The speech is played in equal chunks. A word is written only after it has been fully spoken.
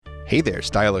Hey there,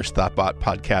 stylish Thoughtbot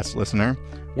podcast listener.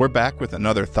 We're back with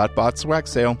another Thoughtbot swag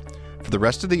sale. For the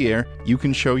rest of the year, you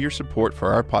can show your support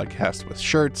for our podcast with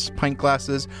shirts, pint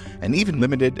glasses, and even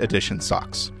limited edition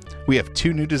socks. We have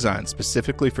 2 new designs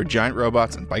specifically for giant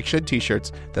robots and bike shed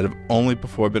t-shirts that have only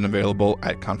before been available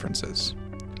at conferences.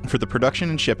 For the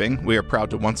production and shipping, we are proud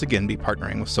to once again be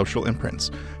partnering with Social Imprints,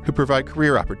 who provide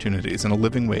career opportunities and a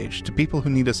living wage to people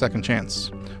who need a second chance.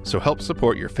 So help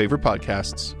support your favorite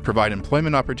podcasts, provide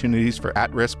employment opportunities for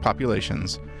at-risk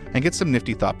populations, and get some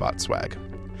nifty Thoughtbot swag.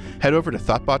 Head over to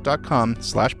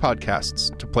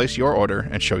thoughtbot.com/podcasts to place your order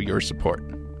and show your support.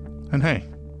 And hey,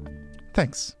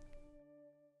 thanks.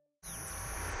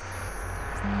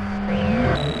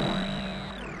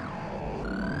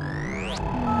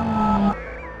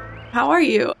 How are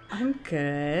you? I'm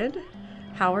good.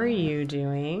 How are you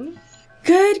doing?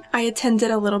 Good. I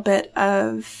attended a little bit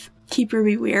of Keep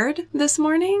Ruby Weird this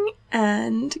morning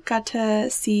and got to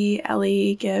see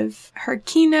Ellie give her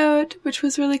keynote, which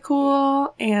was really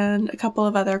cool, and a couple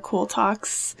of other cool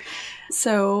talks.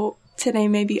 So today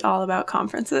may be all about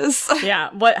conferences. Yeah.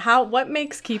 What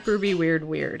makes Keep Ruby Weird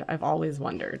weird? I've always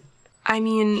wondered. I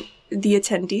mean, the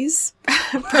attendees,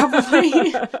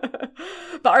 probably.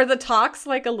 But are the talks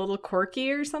like a little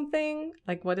quirky or something?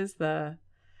 Like, do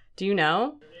you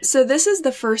know? So this is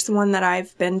the first one that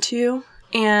I've been to.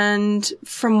 And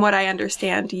from what I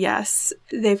understand, yes,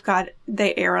 they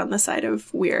err on the side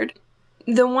of weird.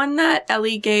 The one that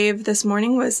Ellie gave this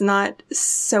morning was not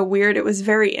so weird. It was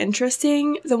very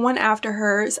interesting. The one after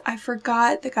hers, I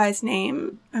forgot the guy's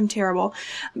name. I'm terrible.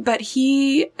 But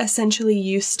he essentially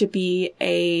used to be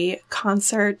a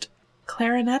concert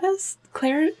clarinetist?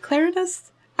 Clarinetist?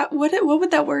 What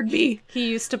would that word be? He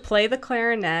used to play the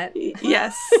clarinet.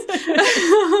 Yes.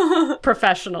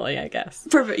 Professionally, I guess.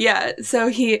 Yeah. So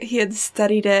he had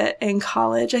studied it in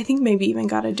college. I think maybe even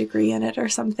got a degree in it or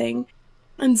something.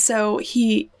 And so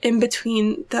he, in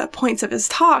between the points of his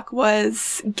talk,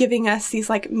 was giving us these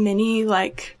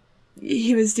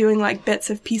he was doing bits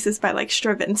of pieces by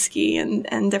Stravinsky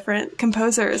and different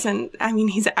composers. And I mean,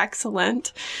 he's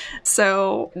excellent.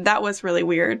 So that was really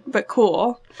weird, but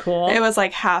cool. Cool. It was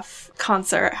half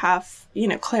concert, half,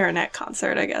 clarinet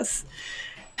concert, I guess.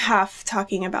 Half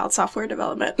talking about software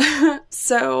development.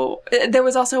 So there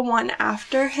was also one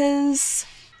after his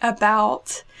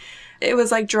about, it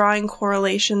was drawing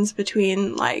correlations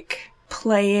between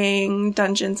playing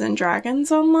Dungeons and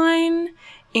Dragons online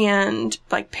and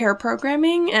pair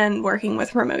programming and working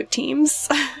with remote teams.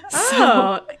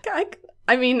 I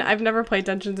mean, I've never played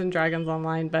Dungeons and Dragons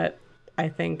online, but I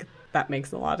think that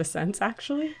makes a lot of sense,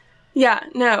 actually. Yeah,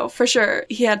 no, for sure.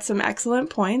 He had some excellent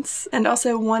points. And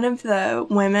also one of the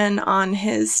women on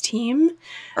his team,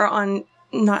 or on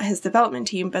not his development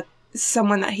team, but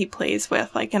someone that he plays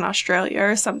with, in Australia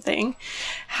or something,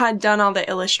 had done all the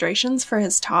illustrations for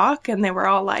his talk, and they were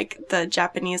all the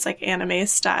Japanese, anime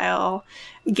style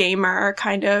gamer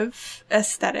kind of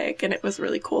aesthetic, and it was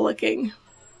really cool looking.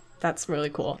 That's really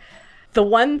cool. The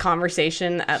one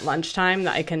conversation at lunchtime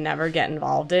that I can never get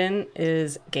involved in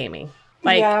is gaming.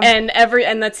 Yeah.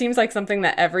 And that seems like something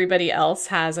that everybody else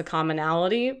has a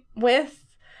commonality with.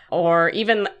 Or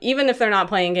even if they're not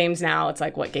playing games now, it's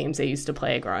what games they used to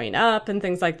play growing up and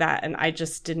things like that. And I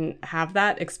just didn't have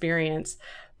that experience.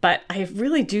 But I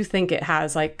really do think it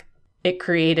has, it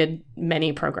created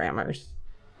many programmers.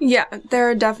 Yeah, there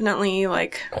are definitely,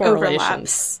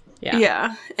 overlaps.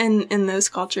 Yeah, in those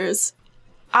cultures.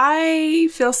 I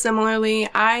feel similarly.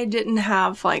 I didn't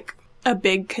have, a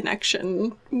big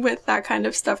connection with that kind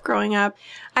of stuff growing up.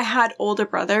 I had older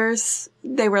brothers.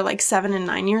 They were 7 and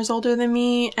 9 years older than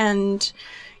me. And,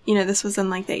 this was in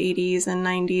the 80s and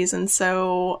 90s. And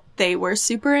so they were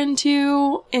super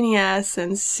into NES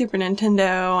and Super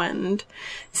Nintendo and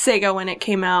Sega when it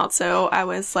came out. So I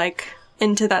was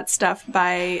into that stuff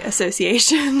by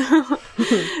association.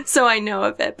 So I know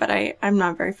of it, but I'm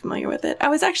not very familiar with it. I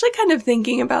was actually kind of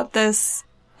thinking about this.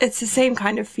 It's the same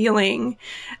kind of feeling.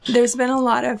 There's been a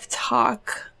lot of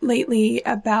talk lately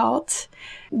about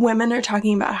women are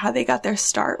talking about how they got their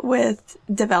start with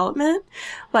development,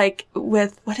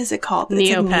 with, what is it called?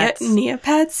 Neopets.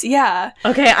 Neopets, yeah.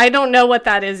 Okay, I don't know what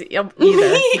that is either.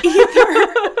 Me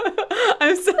either.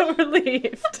 I'm so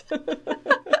relieved.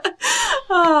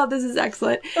 Oh, this is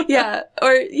excellent. Yeah,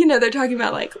 or, they're talking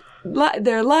about,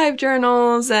 their live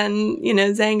journals and,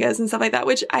 Zyngas and stuff like that,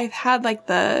 which I've had,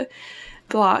 the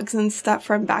blogs and stuff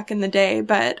from back in the day,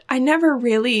 but I never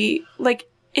really,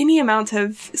 any amount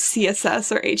of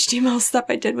CSS or HTML stuff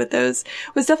I did with those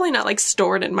was definitely not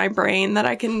stored in my brain that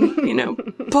I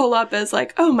can, pull up as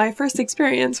oh, my first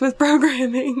experience with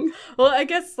programming. Well, I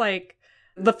guess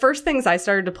The first things I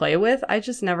started to play with, I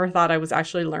just never thought I was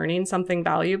actually learning something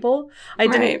valuable. I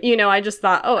didn't, I just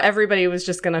thought, everybody was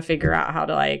just going to figure out how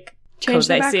to like change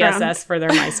code the CSS for their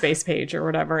MySpace page or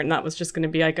whatever. And that was just going to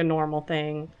be like a normal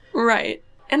thing. Right.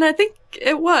 And I think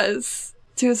it was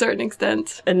to a certain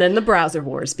extent. And then the browser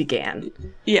wars began.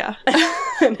 Yeah.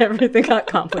 And everything got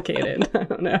complicated. I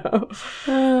don't know.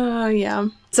 Yeah.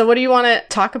 So what do you want to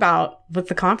talk about with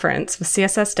the conference, with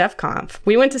CSS DevConf?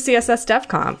 We went to CSS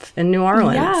DevConf in New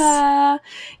Orleans. Yeah.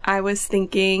 I was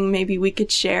thinking maybe we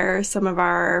could share some of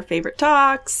our favorite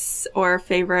talks or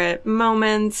favorite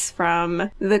moments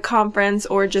from the conference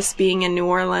or just being in New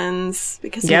Orleans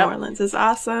because New Orleans is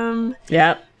awesome.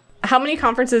 Yep. How many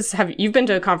conferences have you been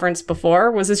to a conference before?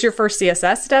 Was this your first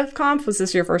CSS DevConf? Was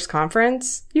this your first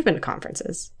conference? You've been to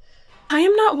conferences. I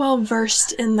am not well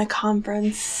versed in the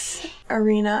conference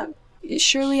arena.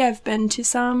 Surely I've been to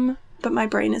some, but my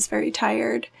brain is very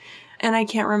tired and I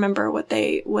can't remember what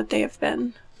they have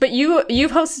been. But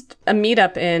you've hosted a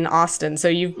meetup in Austin, so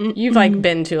you've like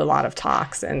been to a lot of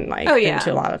talks and like been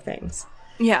to a lot of things.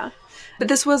 Yeah. But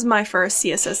this was my first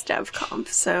CSS DevConf,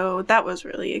 so that was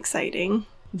really exciting.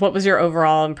 What was your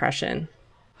overall impression?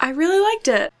 I really liked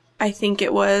it. I think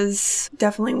it was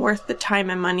definitely worth the time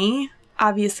and money.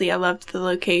 Obviously, I loved the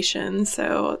location,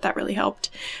 so that really helped.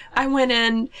 I went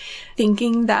in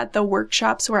thinking that the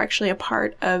workshops were actually a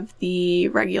part of the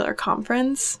regular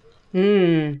conference.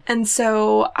 And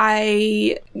so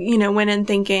I, went in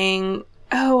thinking,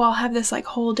 I'll have this like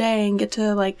whole day and get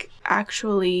to like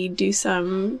actually do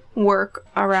some work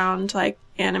around like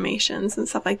animations and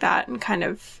stuff like that and kind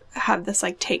of have this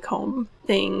like take home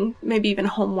thing, maybe even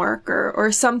homework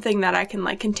or something that I can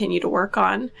like continue to work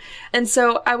on. And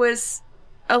so I was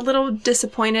a little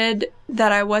disappointed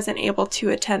that I wasn't able to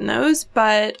attend those,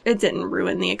 but it didn't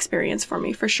ruin the experience for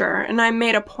me for sure. And I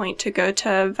made a point to go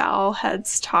to Val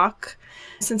Head's talk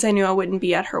since I knew I wouldn't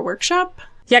be at her workshop.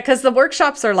 Yeah, because the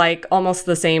workshops are like almost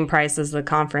the same price as the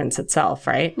conference itself,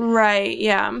 right? Right,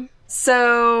 yeah.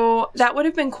 So that would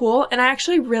have been cool. And I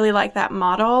actually really like that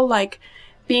model, like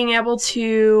being able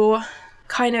to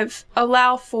kind of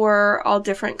allow for all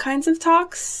different kinds of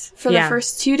talks for the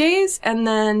first 2 days and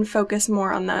then focus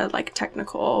more on the like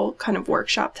technical kind of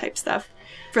workshop type stuff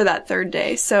for that third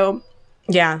day. So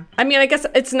yeah, I mean, I guess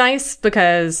it's nice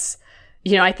because,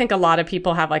 I think a lot of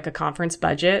people have like a conference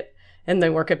budget and they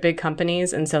work at big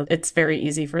companies. And so it's very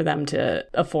easy for them to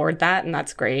afford that. And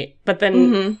that's great. But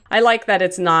then I like that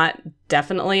it's not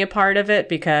definitely a part of it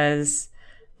because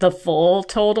the full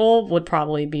total would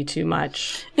probably be too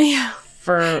much. Yeah.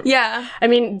 I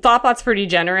mean, Thoughtbot's pretty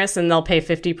generous and they'll pay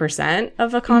 50%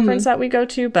 of a conference that we go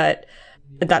to, but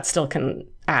that still can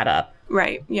add up.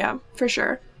 Right. Yeah, for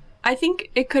sure. I think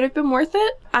it could have been worth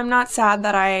it. I'm not sad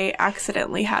that I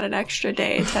accidentally had an extra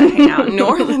day to hang out in New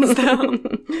Orleans, though.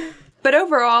 But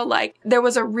overall, like, there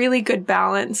was a really good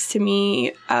balance to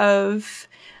me of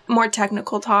more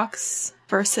technical talks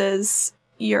versus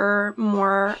your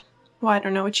more, I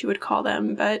don't know what you would call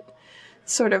them, but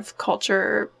sort of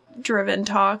culture-driven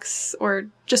talks or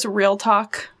just real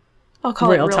talk. I'll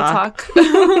call it real talk.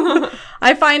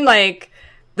 I find, like,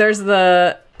 there's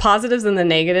the positives and the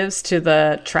negatives to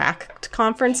the tracked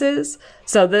conferences.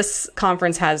 So this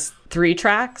conference has 3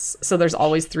 tracks. So there's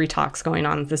always 3 talks going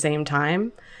on at the same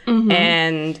time.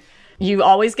 And you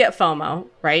always get FOMO,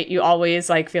 right? You always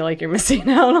like feel like you're missing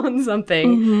out on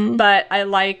something. But I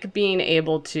like being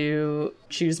able to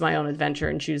choose my own adventure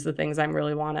and choose the things I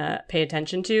really want to pay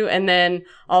attention to. And then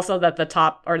also that the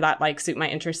top or that like suit my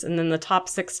interests. And then the top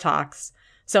 6 talks.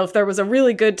 So if there was a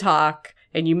really good talk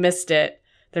and you missed it,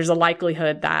 there's a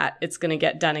likelihood that it's going to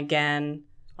get done again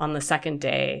on the second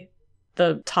day.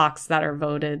 The talks that are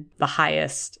voted the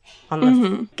highest on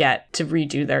the get to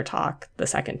redo their talk the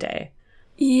second day.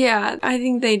 Yeah, I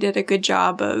think they did a good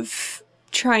job of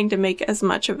trying to make as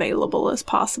much available as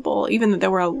possible, even though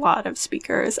there were a lot of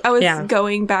speakers. I was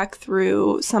going back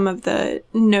through some of the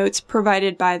notes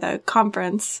provided by the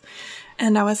conference,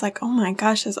 and I was like, oh my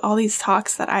gosh, there's all these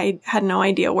talks that I had no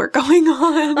idea were going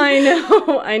on.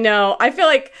 I know. I feel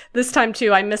like this time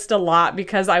too, I missed a lot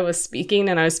because I was speaking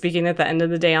and I was speaking at the end of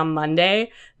the day on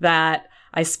Monday that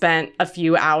I spent a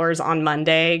few hours on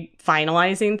Monday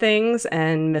finalizing things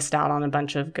and missed out on a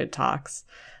bunch of good talks.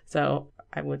 So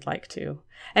I would like to.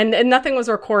 And nothing was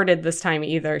recorded this time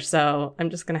either. So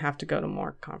I'm just going to have to go to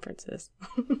more conferences.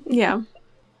 Yeah,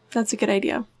 that's a good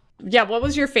idea. Yeah. What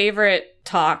was your favorite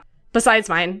talk? Besides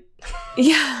mine.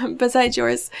 Yeah, besides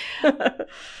yours.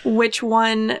 Which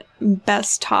one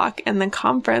best talk in the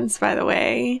conference, by the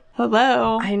way?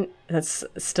 Hello. That's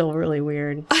still really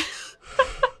weird.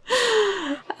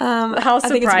 How I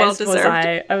think it's surprised was well-deserved.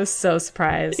 I? I was so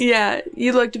surprised. Yeah,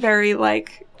 you looked very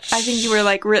like, I think you were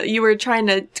like, you were trying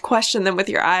to question them with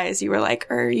your eyes. You were like,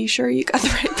 are you sure you got the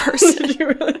right person? Did you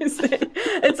really say?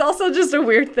 It's also just a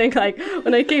weird thing. Like,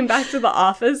 when I came back to the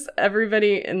office,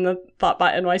 everybody in the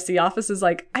ThoughtBot NYC office is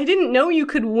like, I didn't know you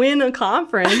could win a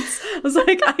conference. I was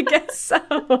like, I guess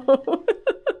so.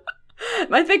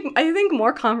 I think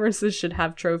more conferences should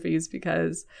have trophies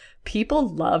because people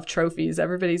love trophies.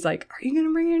 Everybody's like, are you going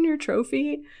to bring in your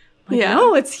trophy? Like, Yeah.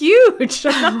 no, it's huge.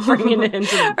 I'm not bringing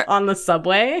it on the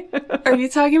subway. Are you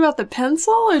talking about the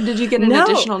pencil, or did you get an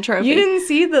additional trophy? You didn't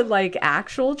see the like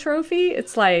actual trophy?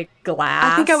 It's like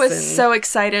glass. I think I was so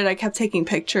excited I kept taking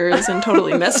pictures and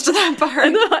totally missed that part.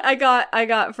 And then I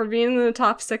got for being in the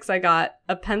top 6, I got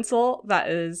a pencil that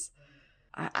is,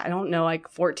 I don't know, like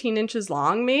 14 inches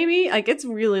long, maybe. Like, it's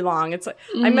really long. It's like,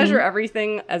 I measure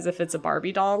everything as if it's a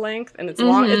Barbie doll length, and it's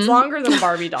long. It's longer than a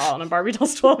Barbie doll, and a Barbie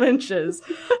doll's 12 inches.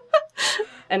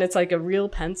 And it's like a real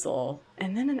pencil,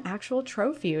 and then an actual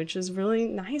trophy, which is really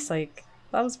nice. Like,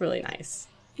 that was really nice.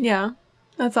 Yeah,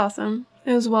 that's awesome.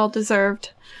 It was well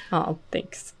deserved. Oh,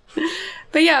 thanks.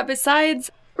 But yeah,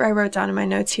 besides, I wrote down in my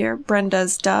notes here,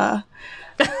 Brenda's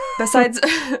besides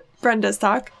Brenda's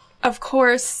talk, of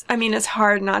course, I mean, it's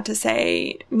hard not to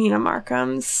say Mina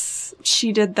Markham's.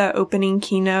 She did the opening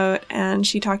keynote, and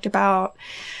she talked about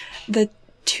the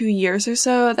 2 years or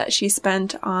so that she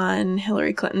spent on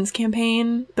Hillary Clinton's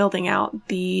campaign, building out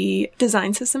the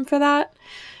design system for that.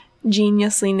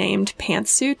 Geniusly named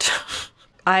Pantsuit.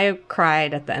 I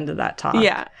cried at the end of that talk.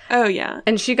 Yeah. Oh, yeah.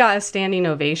 And she got a standing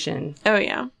ovation. Oh,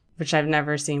 yeah. Which I've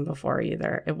never seen before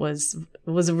either. It was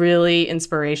really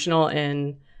inspirational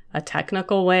in a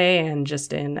technical way and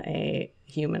just in a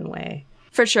human way.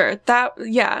 For sure.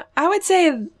 Yeah, I would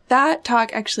say that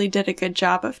talk actually did a good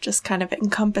job of just kind of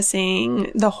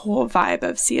encompassing the whole vibe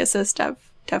of CSS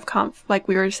DevConf. Like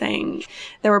we were saying,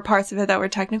 there were parts of it that were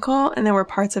technical, and there were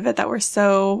parts of it that were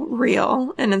so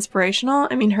real and inspirational.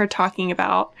 I mean, her talking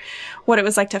about what it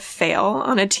was like to fail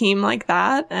on a team like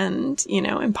that, and, you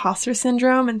know, imposter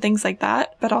syndrome and things like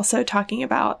that, but also talking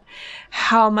about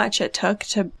how much it took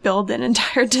to build an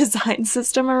entire design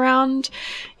system around,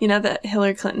 you know, the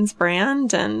Hillary Clinton's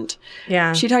brand. And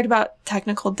yeah, she talked about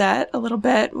technical debt a little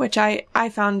bit, which I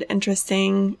found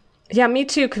interesting. Yeah, me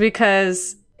too,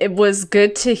 because it was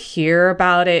good to hear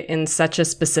about it in such a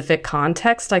specific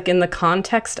context, like in the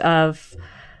context of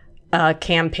a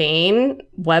campaign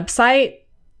website.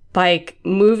 Like,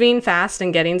 moving fast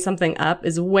and getting something up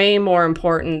is way more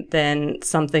important than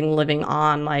something living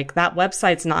on. Like, that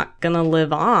website's not going to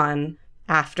live on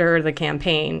after the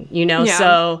campaign, you know? Yeah.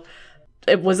 So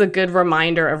it was a good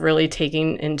reminder of really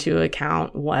taking into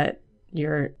account what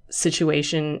your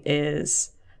situation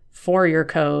is for your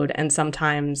code. And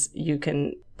sometimes you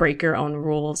can break your own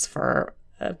rules for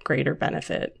a greater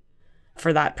benefit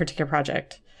for that particular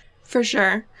project. For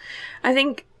sure. I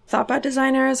think ThoughtBot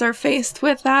designers are faced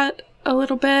with that a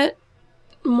little bit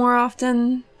more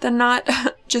often than not,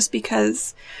 just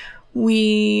because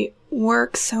we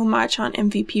work so much on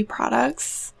MVP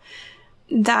products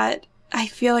that I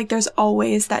feel like there's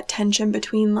always that tension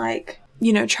between, like,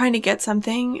 you know, trying to get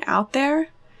something out there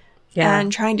and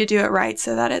trying to do it right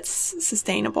so that it's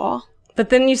sustainable. But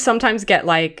then you sometimes get,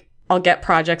 like, I'll get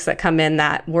projects that come in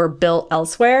that were built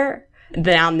elsewhere.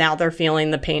 Now they're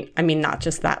feeling the pain. I mean, not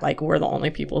just that, like, we're the only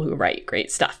people who write great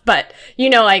stuff, but, you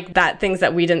know, like, that things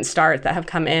that we didn't start that have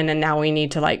come in and now we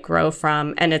need to, like, grow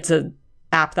from. And it's a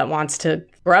app that wants to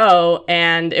grow,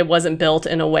 and it wasn't built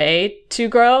in a way to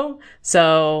grow.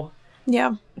 So,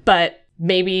 yeah. But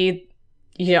maybe,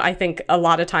 you know, I think a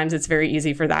lot of times it's very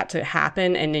easy for that to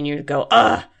happen. And then you go,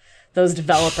 ugh, those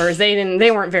developers,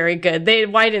 they weren't very good.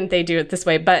 Why didn't they do it this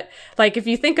way? But, like, if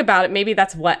you think about it, maybe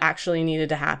that's what actually needed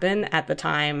to happen at the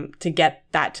time to get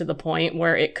that to the point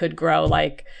where it could grow.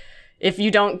 Like, if you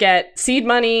don't get seed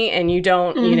money and you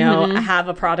don't, you know, have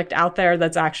a product out there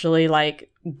that's actually,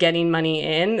 like, getting money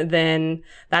in, then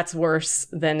that's worse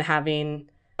than having,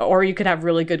 or you could have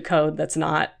really good code that's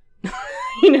not,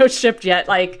 you know, shipped yet.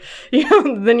 Like, you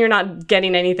know, then you're not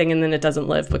getting anything, and then it doesn't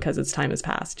live because its time has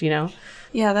passed, you know?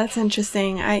 Yeah, that's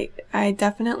interesting. I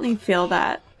definitely feel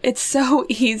that. It's so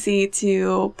easy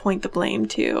to point the blame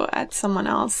at someone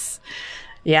else.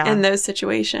 Yeah. In those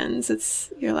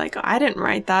situations, you're like, oh, I didn't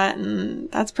write that,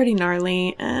 and that's pretty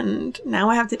gnarly, and now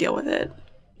I have to deal with it.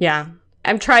 Yeah.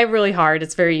 I'm trying really hard.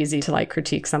 It's very easy to, like,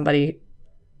 critique somebody,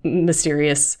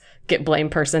 mysterious, get blame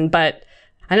person, but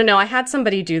I don't know. I had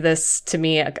somebody do this to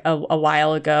me a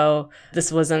while ago.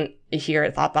 This wasn't here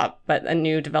at ThoughtBot, but a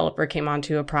new developer came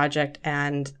onto a project,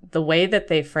 and the way that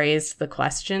they phrased the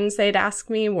questions they'd ask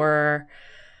me were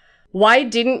why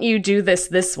didn't you do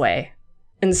this way?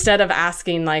 Instead of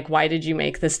asking, like, why did you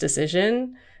make this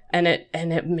decision? And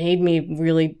it made me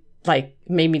really, like,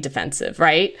 made me defensive,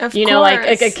 right? Of you know, course,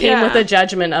 like, it came with yeah. a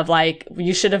judgment of, like,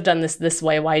 you should have done this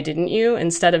way. Why didn't you?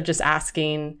 Instead of just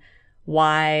asking,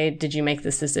 why did you make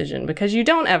this decision? Because you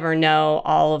don't ever know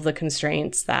all of the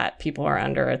constraints that people are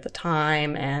under at the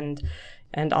time.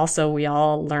 And also we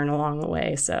all learn along the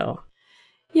way. So,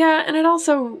 yeah. And it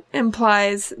also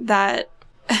implies that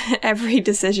every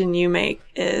decision you make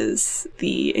is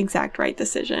the exact right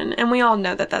decision. And we all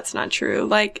know that that's not true.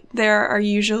 Like, there are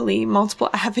usually multiple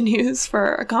avenues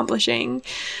for accomplishing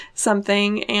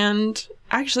something. And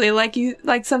actually,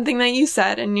 like something that you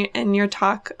said in your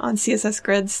talk on CSS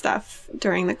Grid stuff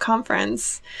during the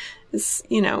conference is,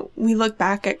 you know, we look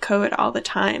back at code all the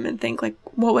time and think, like,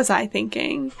 what was I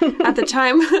thinking at the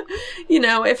time? You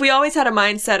know, if we always had a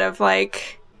mindset of,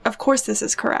 like, of course this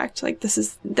is correct, like, this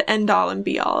is the end all and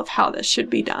be all of how this should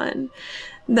be done,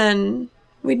 then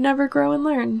we'd never grow and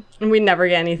learn. And we'd never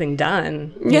get anything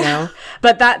done, you know?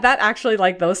 But that actually,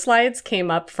 like, those slides came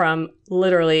up from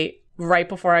literally right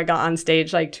before I got on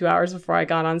stage, like 2 hours before I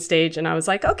got on stage. And I was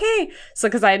like, okay. So,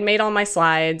 cause I had made all my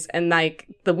slides, and like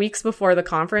the weeks before the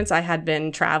conference, I had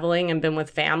been traveling and been with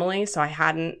family. So I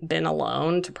hadn't been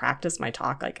alone to practice my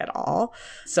talk, like, at all.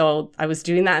 So I was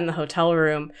doing that in the hotel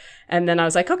room. And then I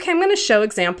was like, okay, I'm going to show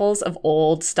examples of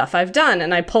old stuff I've done.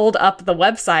 And I pulled up the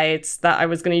websites that I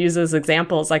was going to use as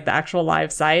examples, like the actual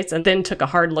live sites, and then took a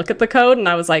hard look at the code. And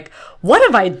I was like, what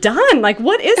have I done? Like,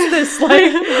 what is this? Like,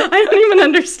 I don't even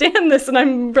understand this. And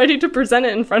I'm ready to present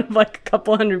it in front of like a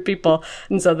couple hundred people.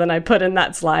 And so then I put in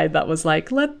that slide that was like,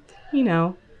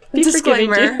 be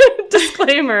Disclaimer. forgiving.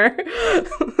 Disclaimer.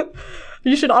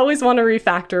 You should always want to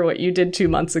refactor what you did 2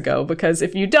 months ago, because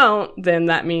if you don't, then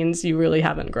that means you really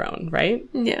haven't grown, right?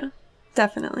 Yeah,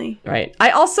 definitely. Right. I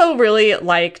also really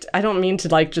liked, I don't mean to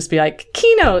like just be like,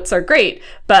 keynotes are great,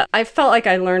 but I felt like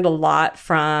I learned a lot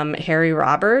from Harry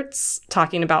Roberts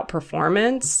talking about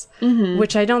performance,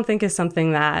 which I don't think is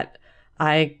something that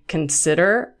I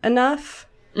consider enough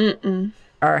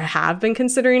or have been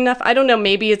considering enough. I don't know.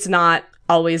 Maybe it's not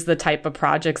always the type of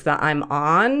projects that I'm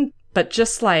on, but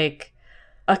just like,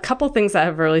 a couple things that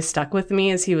have really stuck with me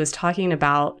is he was talking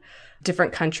about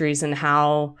different countries and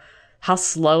how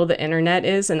slow the internet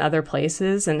is in other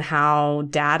places and how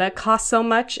data costs so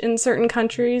much in certain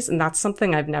countries. And that's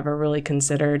something I've never really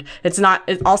considered. It's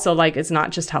also like, it's not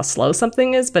just how slow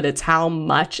something is, but it's how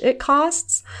much it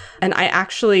costs. And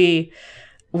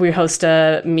we host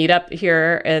a meetup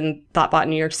here in Thoughtbot,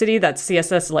 New York City. That's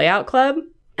CSS Layout Club.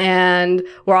 And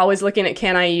we're always looking at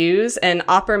Can I Use? And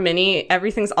Opera Mini,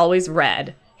 everything's always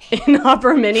red in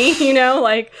Opera Mini, you know,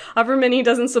 like Opera Mini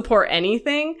doesn't support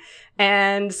anything.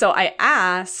 And so I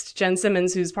asked Jen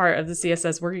Simmons, who's part of the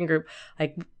CSS working group,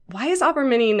 like, why is Opera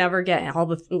Mini never get all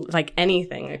the, like,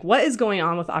 anything? Like, what is going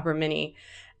on with Opera Mini?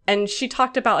 And she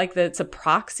talked about, like, that it's a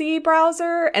proxy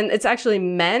browser and it's actually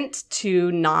meant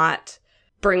to not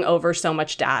bring over so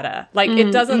much data. Like,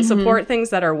 it doesn't support things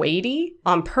that are weighty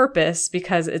on purpose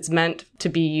because it's meant to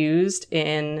be used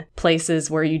in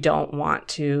places where you don't want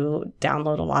to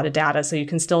download a lot of data. So you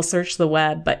can still search the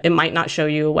web, but it might not show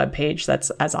you a web page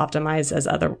that's as optimized as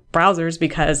other browsers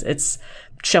because it's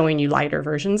showing you lighter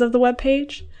versions of the web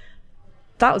page.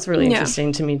 That was really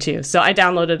interesting to me too. So I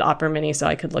downloaded Opera Mini so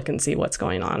I could look and see what's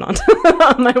going on on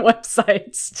my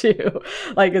websites too.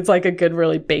 Like, it's like a good,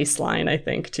 really baseline, I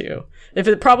think, too. If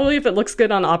it looks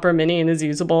good on Opera Mini and is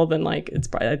usable, then like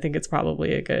I think it's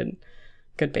probably a good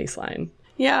baseline.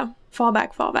 Yeah.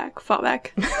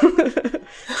 Fallback.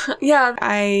 Yeah.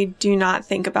 I do not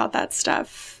think about that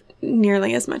stuff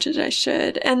nearly as much as I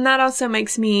should. And that also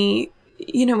makes me,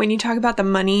 you know, when you talk about the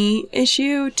money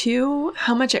issue too,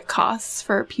 how much it costs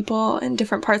for people in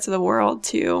different parts of the world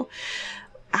to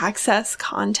access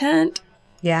content.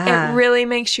 Yeah. It really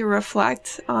makes you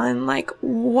reflect on like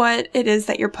what it is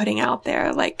that you're putting out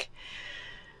there. Like,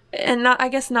 and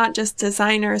not just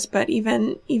designers, but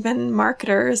even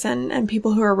marketers and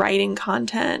people who are writing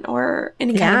content or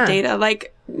any kind of data,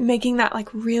 like making that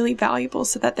like really valuable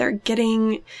so that they're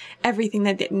getting everything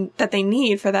that they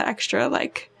need for that extra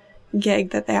like gig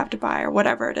that they have to buy or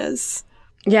whatever it is.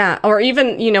 Yeah. Or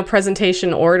even, you know,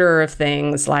 presentation order of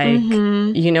things like,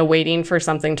 you know, waiting for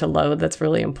something to load that's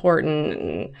really important.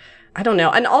 And I don't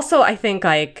know. And also I think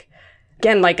like,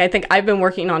 again, like I think I've been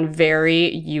working on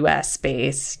very US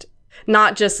based,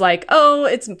 not just like, oh,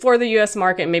 it's for the US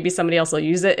market. Maybe somebody else will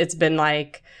use it. It's been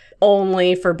like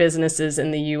only for businesses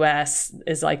in the US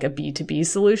is like a B2B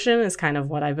solution is kind of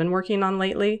what I've been working on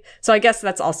lately. So I guess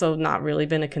that's also not really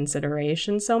been a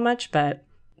consideration so much, but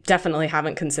definitely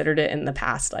haven't considered it in the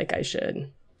past like I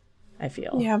should. I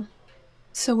feel. Yeah.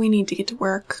 So we need to get to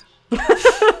work.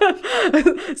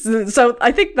 So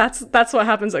I think that's what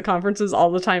happens at conferences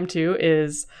all the time too,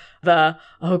 is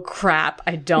oh crap,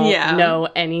 I don't know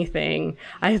anything.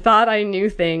 I thought I knew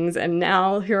things, and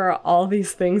now here are all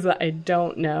these things that I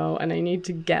don't know, and I need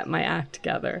to get my act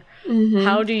together. Mm-hmm.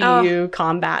 How do you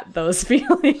combat those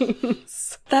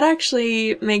feelings? That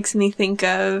actually makes me think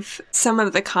of some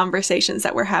of the conversations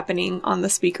that were happening on the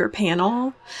speaker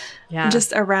panel. Yeah.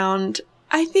 Just around,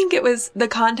 I think the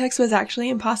context was actually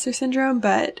imposter syndrome,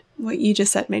 but what you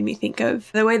just said made me think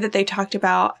of the way that they talked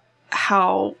about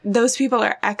how those people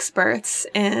are experts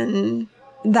in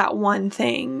that one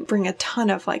thing, bring a ton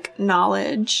of like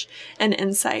knowledge and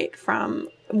insight from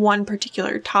one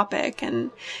particular topic.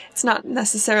 And it's not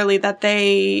necessarily that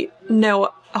they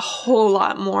know a whole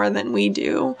lot more than we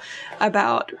do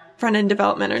about front-end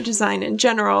development or design in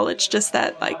general. It's just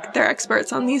that like they're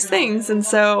experts on these things. And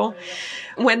so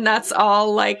when that's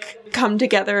all like come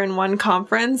together in one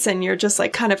conference and you're just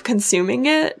like kind of consuming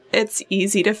it, it's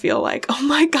easy to feel like, oh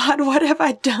my God, what have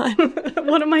I done?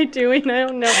 What am I doing? I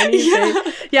don't know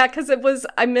anything. Yeah, because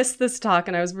I missed this talk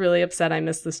and I was really upset I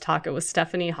missed this talk. It was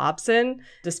Stephanie Hobson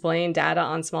displaying data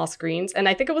on small screens. And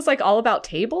I think it was like all about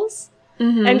tables.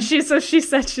 Mm-hmm. And she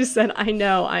said, I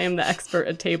know I am the expert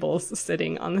at tables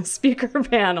sitting on the speaker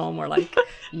panel. And we're like,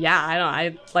 yeah,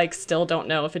 I like still don't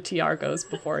know if a TR goes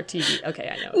before a TV. Okay,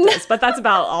 I know it does, but that's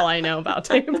about all I know about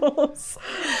tables.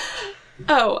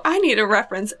 Oh, I need a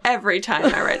reference every time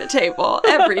I write a table.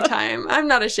 Every time. I'm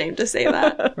not ashamed to say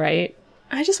that. Right.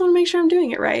 I just want to make sure I'm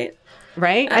doing it right.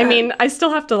 Right? I mean, I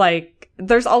still have to like,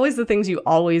 there's always the things you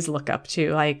always look up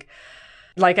to, like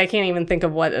I can't even think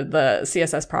of what the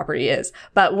CSS property is.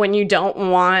 But when you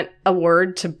don't want a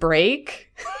word to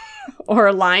break or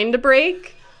a line to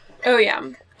break. Oh, yeah.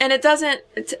 And it doesn't...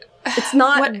 It's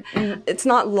not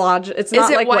logic. It's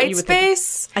not like what you would think. Is it white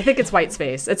space? I think it's white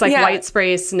space. It's like white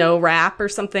space, no wrap or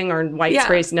something, or white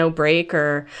space, no break,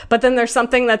 but then there's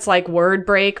something that's like word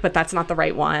break, but that's not the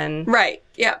right one. Right.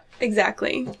 Yeah,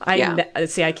 exactly. I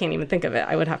can't even think of it.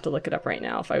 I would have to look it up right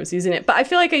now if I was using it. But I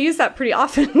feel like I use that pretty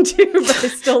often too, but I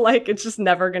still like, it's just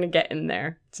never going to get in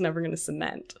there. It's never going to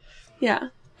cement. Yeah.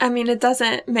 I mean, it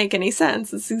doesn't make any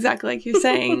sense. It's exactly like you're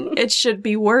saying. It should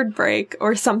be word break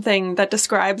or something that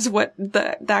describes what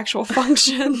the actual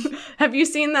function. Have you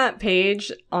seen that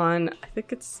page on, I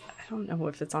don't know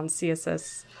if it's on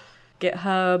CSS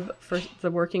GitHub for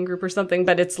the working group or something,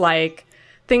 but it's like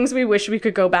things we wish we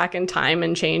could go back in time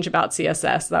and change about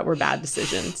CSS that were bad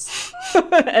decisions.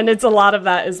 And it's a lot of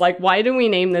that is like, why do we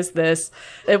name this?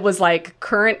 It was like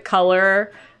current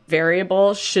color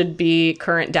variable should be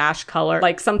current dash color.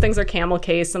 Like some things are camel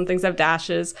case, some things have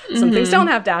dashes, some things don't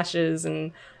have dashes,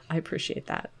 and I appreciate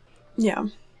that. Yeah.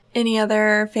 Any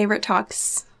other favorite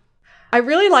talks? I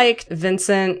really liked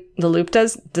Vincent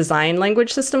Delupta's design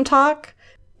language system talk.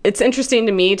 It's interesting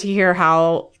to me to hear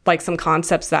how like some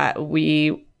concepts that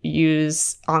we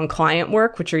use on client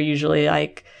work, which are usually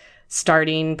like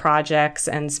starting projects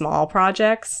and small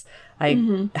projects, like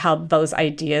how those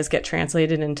ideas get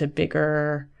translated into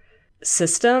bigger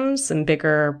systems and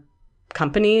bigger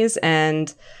companies.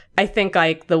 And I think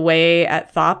like the way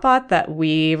at Thoughtbot that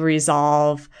we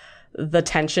resolve the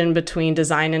tension between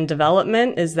design and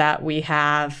development is that we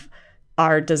have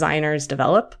our designers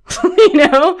develop,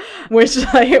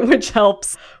 which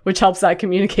helps that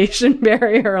communication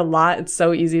barrier a lot. It's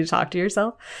so easy to talk to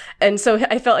yourself. And so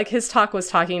I felt like his talk was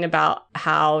talking about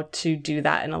how to do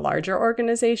that in a larger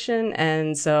organization.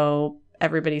 And so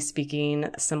everybody's speaking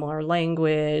a similar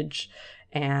language,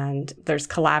 and there's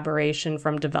collaboration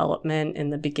from development in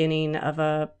the beginning of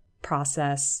a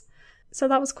process. So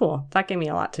that was cool. That gave me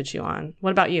a lot to chew on.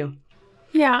 What about you?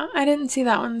 Yeah, I didn't see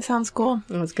that one. Sounds cool.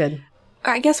 It was good.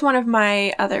 I guess one of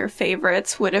my other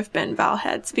favorites would have been Val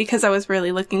Heads, because I was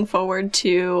really looking forward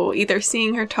to either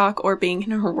seeing her talk or being in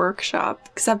her workshop,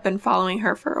 because I've been following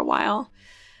her for a while.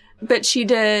 But she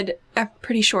did a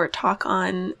pretty short talk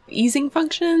on easing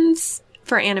functions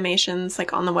for animations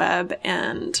like on the web,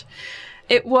 and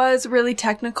it was really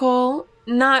technical,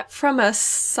 not from a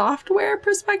software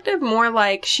perspective, more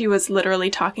like she was literally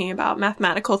talking about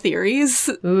mathematical theories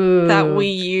that we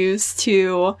use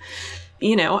to,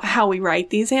 how we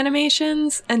write these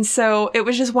animations. And so it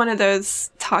was just one of those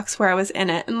talks where I was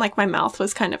in it and like my mouth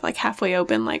was kind of like halfway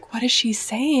open, like, what is she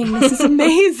saying? This is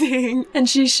amazing. And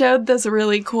she showed this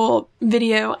really cool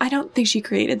video. I don't think she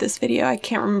created this video. I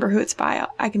can't remember who it's by.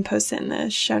 I can post it in the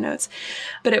show notes.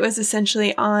 But it was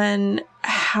essentially on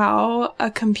how a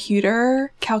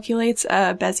computer calculates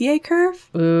a Bezier curve.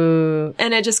 Ooh.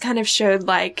 And it just kind of showed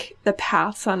like the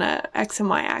paths on a X and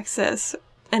Y axis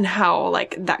and how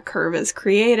like that curve is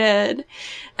created.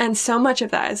 And so much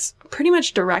of that is pretty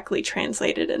much directly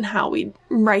translated in how we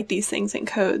write these things in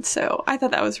code. So I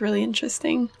thought that was really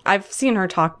interesting. I've seen her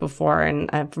talk before and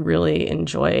I've really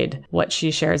enjoyed what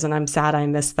she shares, and I'm sad I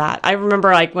missed that. I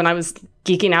remember like when I was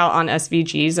geeking out on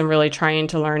SVGs and really trying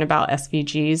to learn about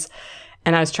SVGs,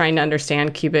 and I was trying to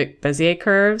understand cubic Bezier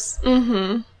curves.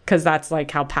 Mm-hmm. Because that's like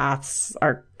how paths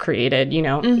are created, you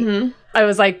know? Mm-hmm. I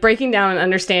was like breaking down and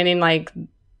understanding like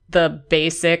the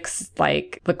basics,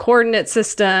 like the coordinate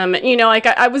system, you know, like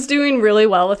I was doing really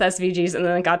well with SVGs, and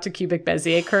then I got to cubic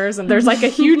Bezier curves, and there's like a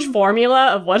huge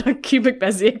formula of what a cubic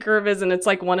Bezier curve is. And it's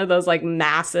like one of those like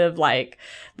massive, like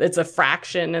it's a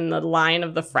fraction, and the line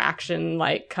of the fraction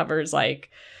like covers like,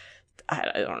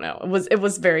 I don't know. It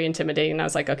was very intimidating. I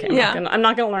was like, okay, I'm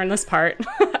not gonna learn this part.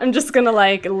 I'm just gonna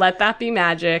like let that be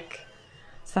magic.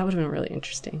 So that would have been really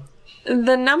interesting.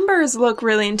 The numbers look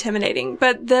really intimidating,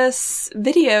 but this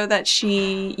video that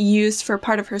she used for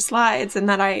part of her slides and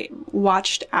that I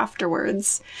watched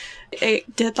afterwards,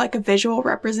 it did like a visual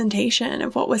representation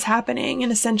of what was happening.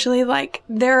 And essentially like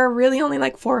there are really only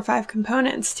like 4 or 5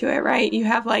 components to it, right? You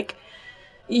have like,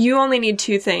 you only need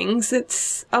 2 things.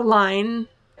 It's a line,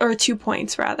 or 2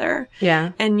 points rather.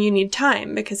 Yeah. And you need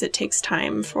time because it takes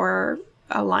time for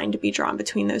a line to be drawn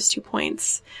between those 2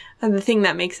 points. And the thing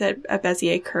that makes it a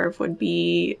Bezier curve would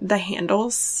be the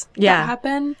handles that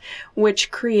happen,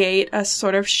 which create a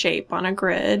sort of shape on a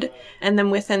grid. And then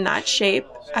within that shape,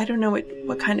 I don't know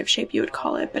what kind of shape you would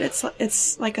call it, but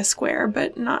it's like a square,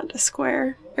 but not a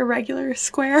square, irregular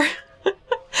square.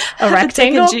 A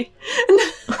rectangle?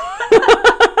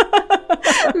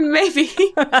 Maybe.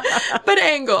 But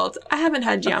angled. I haven't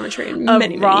had geometry in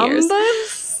many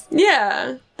years.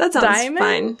 Yeah. That sounds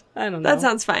fine. I don't know. That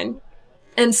sounds fine.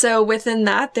 And so within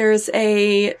that, there's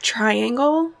a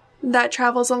triangle that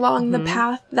travels along the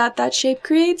path that shape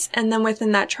creates. And then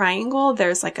within that triangle,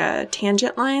 there's like a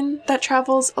tangent line that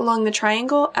travels along the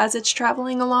triangle as it's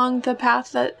traveling along the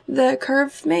path that the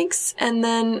curve makes. And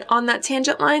then on that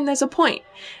tangent line, there's a point.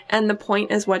 And the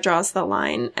point is what draws the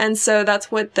line. And so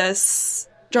that's what this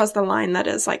draws the line that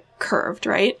is like curved,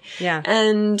 right? Yeah.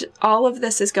 And all of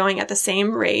this is going at the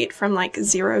same rate from like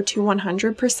 0 to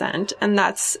 100%. And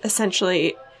that's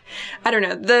essentially, I don't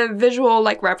know, the visual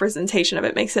like representation of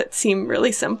it makes it seem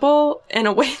really simple in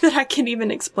a way that I can't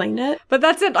even explain it. But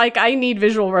that's it. Like I need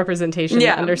visual representation to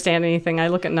understand anything. I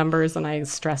look at numbers and I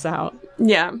stress out.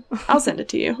 Yeah. I'll send it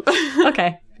to you.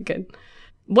 Okay, good.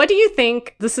 What do you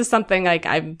think, this is something like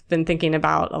I've been thinking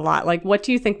about a lot. Like what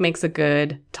do you think makes a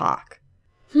good talk?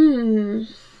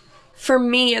 For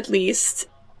me, at least,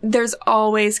 there's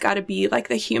always got to be like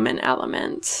the human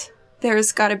element.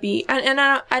 There's got to be, and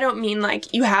I don't mean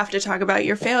like you have to talk about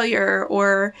your failure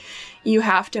or you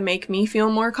have to make me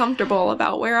feel more comfortable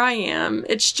about where I am.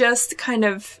 It's just kind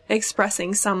of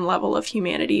expressing some level of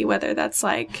humanity, whether that's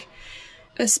like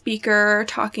a speaker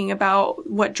talking about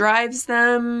what drives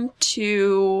them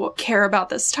to care about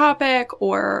this topic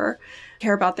or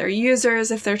care about their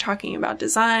users if they're talking about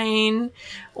design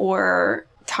or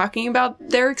talking about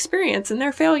their experience and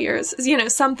their failures, you know,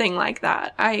 something like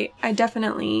that. I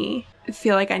definitely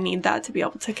feel like I need that to be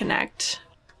able to connect.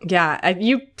 Yeah,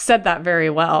 you said that very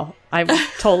well. I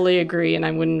totally agree, and I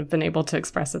wouldn't have been able to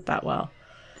express it that well.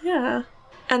 Yeah.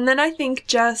 And then I think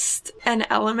just an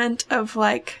element of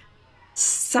like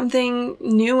something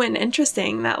new and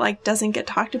interesting that like doesn't get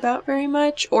talked about very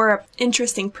much, or an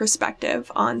interesting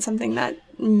perspective on something that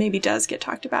maybe does get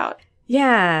talked about.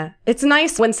 Yeah. It's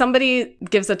nice when somebody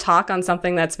gives a talk on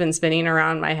something that's been spinning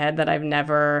around my head that I've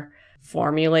never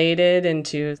formulated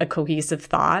into a cohesive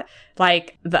thought.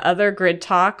 Like the other grid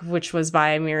talk, which was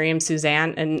by Miriam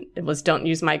Suzanne, and it was Don't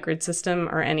Use My Grid System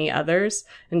or Any Others.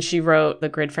 And she wrote the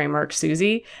grid framework,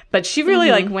 Susie. But she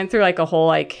really like went through like a whole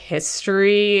like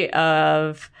history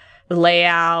of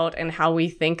layout and how we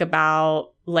think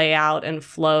about layout and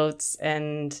floats.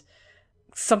 And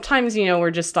sometimes, you know,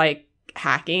 we're just like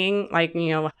hacking, like, you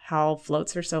know, how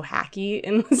floats are so hacky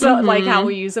and so like how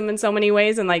we use them in so many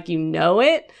ways, and like, you know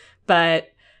it.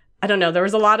 But I don't know, there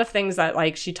was a lot of things that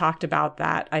like she talked about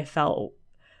that I felt,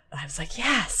 I was like,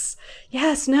 yes,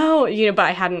 no, you know,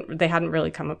 but they hadn't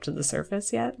really come up to the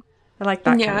surface yet. I like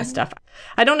that kind of stuff.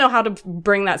 I don't know how to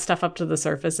bring that stuff up to the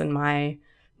surface in my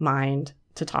mind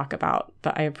to talk about,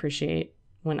 but I appreciate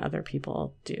when other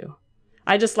people do.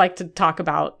 I just like to talk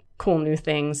about cool new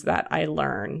things that I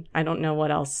learn. I don't know what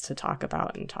else to talk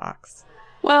about in talks.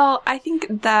 Well, I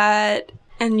think that,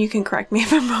 and you can correct me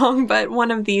if I'm wrong, but one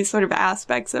of these sort of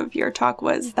aspects of your talk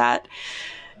was that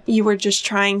you were just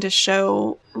trying to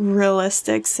show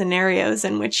realistic scenarios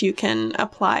in which you can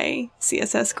apply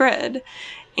CSS Grid.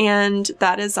 And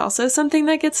that is also something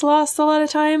that gets lost a lot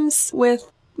of times with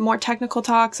more technical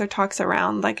talks or talks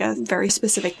around like a very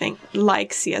specific thing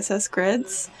like CSS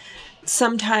grids.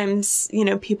 Sometimes, you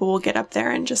know, people will get up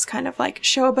there and just kind of like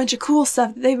show a bunch of cool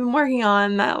stuff that they've been working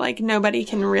on that like nobody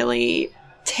can really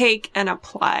take and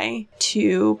apply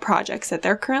to projects that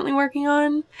they're currently working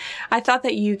on. I thought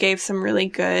that you gave some really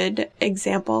good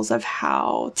examples of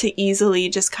how to easily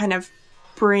just kind of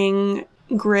bring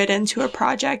grid into a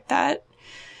project that,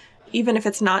 even if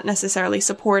it's not necessarily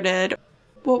supported,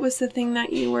 what was the thing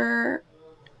that you were...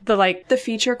 The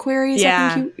feature queries? Yeah.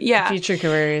 I think yeah. Feature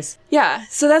queries. Yeah.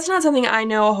 So that's not something I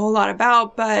know a whole lot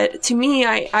about, but to me,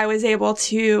 I was able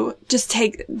to just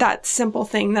take that simple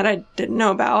thing that I didn't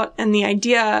know about and the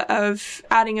idea of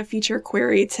adding a feature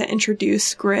query to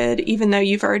introduce grid, even though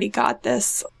you've already got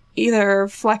this either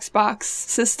Flexbox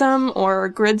system or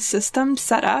grid system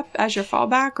set up as your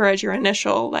fallback or as your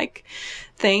initial like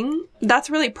thing. That's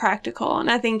really practical. And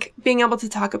I think being able to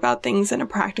talk about things in a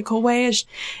practical way is,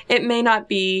 it may not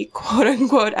be quote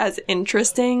unquote as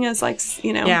interesting as like,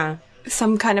 you know,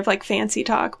 some kind of like fancy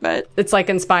talk, but it's like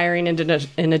inspiring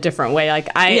in a different way.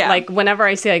 Like like whenever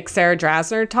I see like Sarah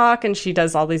Drasner talk and she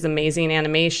does all these amazing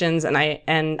animations, and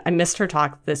I missed her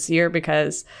talk this year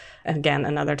because, again,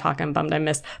 another talk I'm bummed I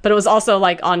missed, but it was also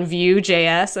like on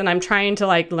Vue.js, and I'm trying to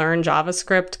like learn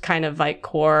JavaScript, kind of like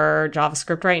core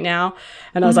JavaScript right now.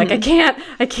 And I was like, I can't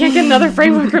get another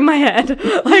framework in my head.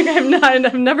 Like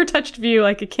I've never touched Vue.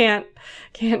 Like I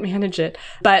can't manage it.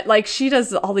 But like she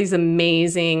does all these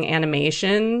amazing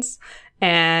animations,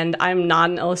 and I'm not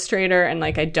an illustrator, and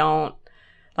like I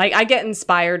get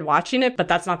inspired watching it, but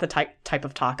that's not the type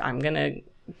of talk I'm going to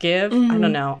give. I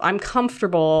don't know. I'm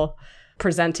comfortable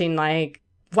presenting like,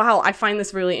 wow, I find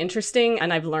this really interesting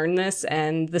and I've learned this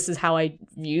and this is how I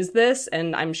use this,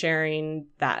 and I'm sharing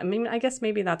that. I mean, I guess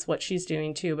maybe that's what she's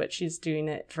doing too, but she's doing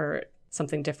it for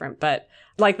something different. But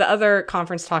like the other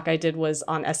conference talk I did was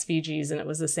on SVGs, and it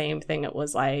was the same thing. It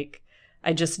was like,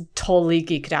 I just totally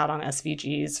geeked out on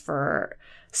SVGs for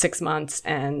 6 months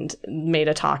and made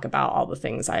a talk about all the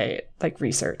things I like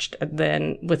researched. And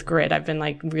then with grid, I've been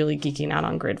like really geeking out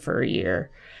on grid for a year,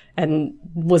 and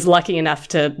was lucky enough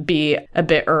to be a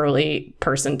bit early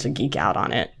person to geek out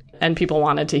on it. And people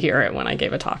wanted to hear it when I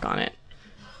gave a talk on it.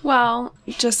 Well,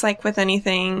 just like with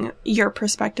anything, your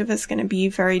perspective is going to be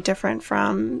very different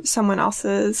from someone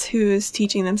else's who's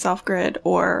teaching themselves grid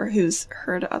or who's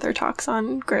heard other talks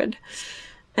on grid.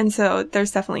 And so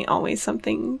there's definitely always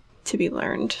something to be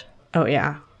learned. Oh,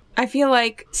 yeah. I feel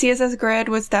like CSS grid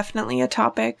was definitely a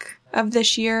topic of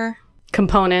this year.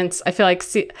 Components. I feel like,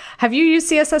 have you used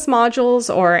CSS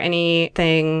modules or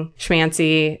anything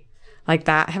schmancy like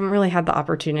that? I haven't really had the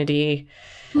opportunity.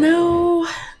 No,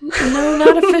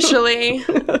 not officially.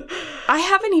 I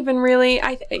haven't even really,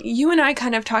 you and I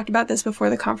kind of talked about this before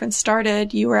the conference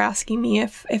started. You were asking me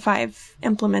if I've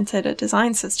implemented a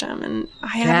design system, and I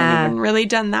haven't even really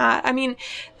done that. I mean,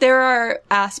 there are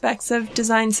aspects of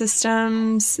design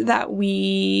systems that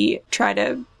we try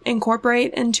to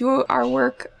incorporate into our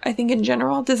work, I think in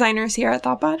general, designers here at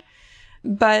ThoughtBot.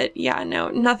 But yeah, no,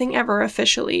 nothing ever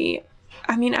officially.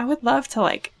 I mean, I would love to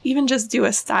like even just do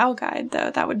a style guide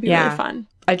though. That would be really fun.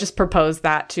 I just proposed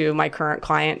that to my current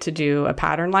client to do a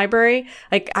pattern library.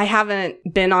 Like I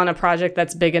haven't been on a project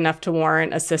that's big enough to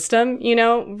warrant a system, you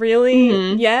know,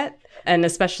 really yet. And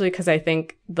especially because I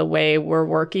think the way we're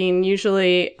working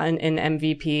usually in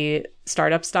MVP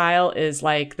startup style is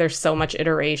like there's so much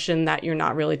iteration that you're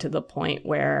not really to the point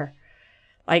where,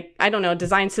 like, I don't know,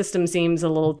 design system seems a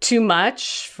little too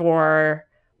much for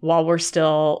while we're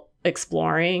still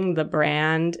exploring the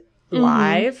brand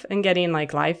live and getting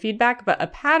like live feedback. But a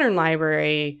pattern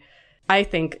library, I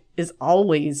think, is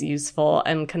always useful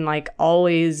and can like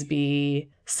always be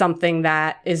something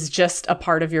that is just a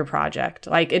part of your project.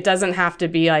 Like it doesn't have to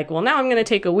be like, well, now I'm going to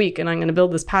take a week and I'm going to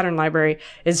build this pattern library.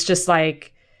 It's just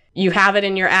like you have it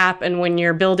in your app, and when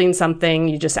you're building something,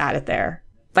 you just add it there.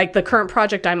 Like the current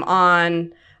project I'm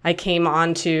on, I came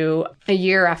on to a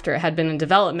year after it had been in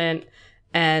development,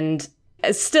 and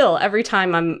still every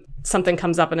time something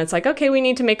comes up and it's like, okay, we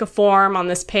need to make a form on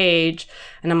this page.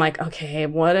 And I'm like, okay,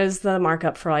 what is the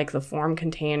markup for like the form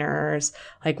containers?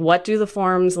 Like, what do the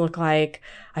forms look like?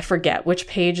 I forget which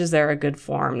page is there a good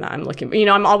form that I'm looking for. You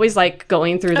know, I'm always like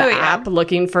going through the app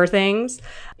looking for things.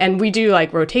 And we do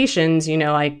like rotations,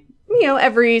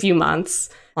 every few months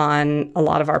on a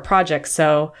lot of our projects.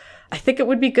 So I think it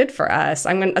would be good for us.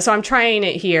 So I'm trying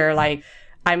it here. Like,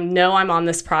 I know I'm on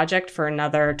this project for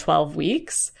another 12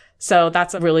 weeks. So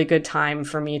that's a really good time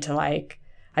for me to like,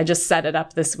 I just set it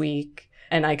up this week.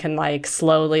 and I can like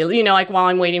slowly, you know, like while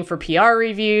I'm waiting for PR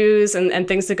reviews and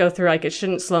things to go through, like it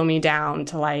shouldn't slow me down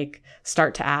to like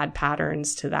start to add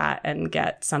patterns to that and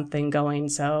get something going.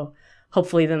 So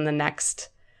hopefully then the next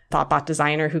Thoughtbot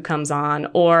designer who comes on,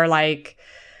 or like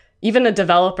even a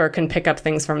developer can pick up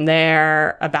things from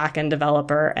there, a backend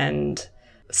developer, and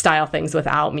style things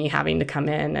without me having to come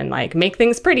in and like make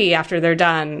things pretty after they're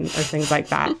done or things like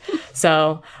that.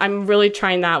 So I'm really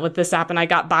trying that with this app, and I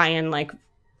got buy-in. Like,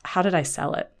 how did I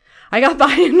sell it? I got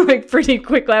buy-in like pretty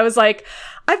quickly. I was like,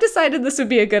 I've decided this would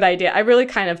be a good idea. I really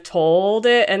kind of told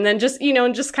it, and then just, you know,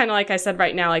 and just kind of like I said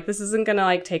right now, like this isn't going to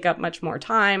like take up much more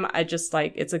time. I just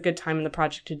like, it's a good time in the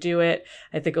project to do it.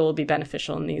 I think it will be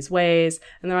beneficial in these ways.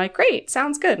 And they're like, great,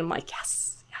 sounds good. I'm like,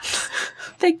 yes.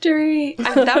 Victory.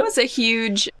 That was a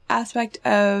huge aspect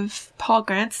of Paul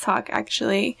Grant's talk,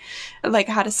 actually, like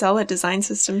how to sell a design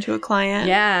system to a client.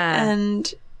 Yeah.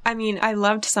 And I mean, I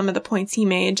loved some of the points he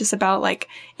made just about like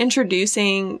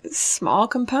introducing small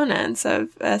components of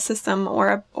a system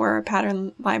or a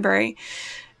pattern library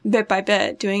bit by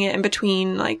bit, doing it in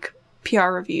between like PR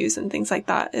reviews and things like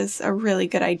that is a really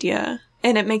good idea.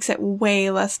 And it makes it way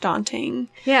less daunting.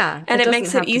 Yeah. And it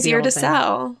makes it easier to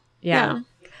sell. Yeah.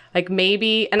 Like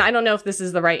maybe, and I don't know if this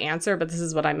is the right answer, but this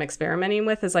is what I'm experimenting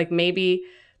with, is like maybe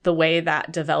the way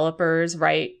that developers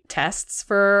write tests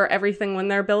for everything when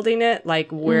they're building it,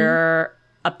 like we're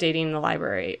updating the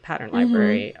library, pattern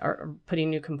library, or putting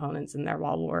new components in there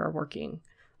while we're working.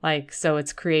 Like, so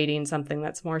it's creating something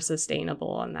that's more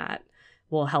sustainable and that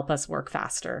will help us work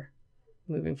faster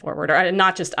moving forward. Or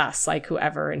not just us, like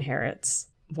whoever inherits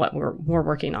what we're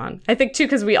working on. I think too,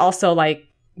 because we also like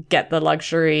get the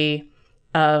luxury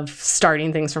of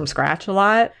starting things from scratch a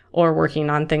lot or working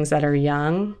on things that are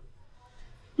young.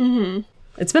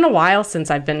 It's been a while since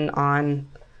I've been on,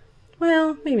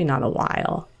 well, maybe not a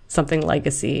while, something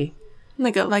legacy.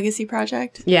 Like a legacy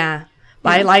project? Yeah.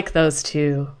 But I like those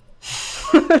too.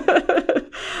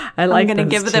 I'm going to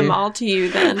give them all to you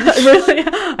then. Really?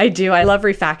 I do. I love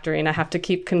refactoring. I have to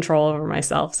keep control over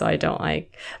myself, so I don't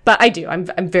like, but I do. I'm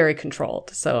very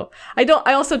controlled. So I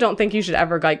also don't think you should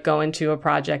ever like go into a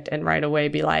project and right away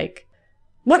be like,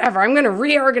 whatever, I'm going to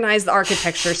reorganize the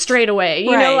architecture straight away.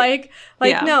 You know, like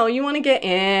yeah. No, you want to get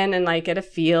in and like get a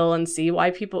feel and see why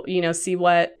people, you know, see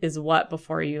what is what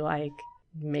before you like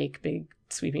make big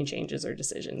sweeping changes or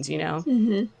decisions, you know?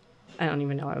 I don't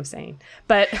even know what I was saying,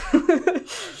 but,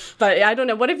 but I don't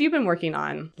know. What have you been working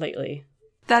on lately?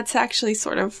 That's actually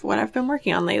sort of what I've been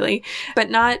working on lately, but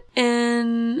not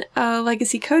in a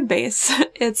legacy code base.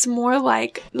 It's more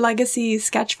like legacy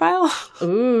sketch file.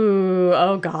 Ooh,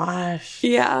 oh gosh.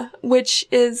 Yeah, which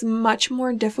is much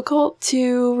more difficult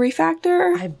to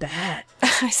refactor. I bet.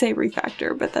 I say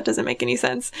refactor, but that doesn't make any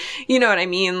sense. You know what I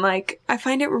mean? Like, I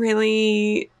find it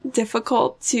really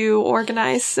difficult to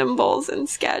organize symbols in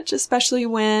Sketch, especially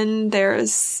when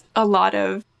there's a lot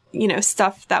of, you know,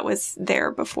 stuff that was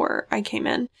there before I came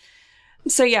in.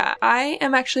 So yeah, I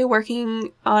am actually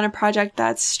working on a project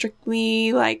that's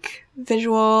strictly like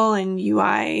visual and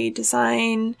UI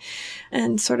design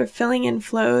and sort of filling in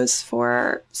flows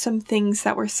for some things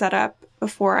that were set up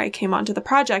before I came onto the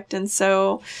project. And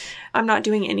so I'm not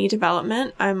doing any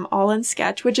development. I'm all in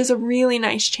Sketch, which is a really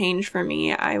nice change for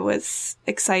me. I was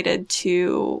excited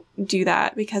to do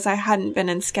that because I hadn't been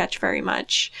in Sketch very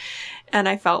much. And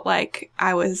I felt like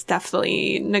I was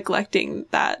definitely neglecting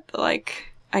that,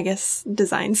 like, I guess,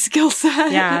 design skill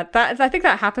set. Yeah, I think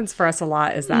that happens for us a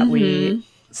lot, is that we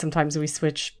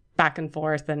switch back and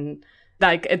forth, and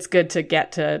like it's good to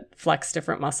get to flex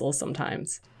different muscles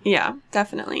sometimes. Yeah,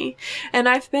 definitely. And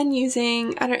I've been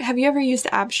using, have you ever used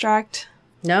Abstract?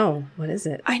 No. What is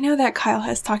it? I know that Kyle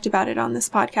has talked about it on this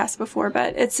podcast before,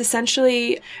 but it's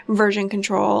essentially version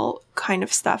control kind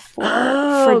of stuff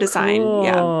for design. Cool.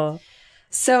 Yeah.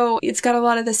 So it's got a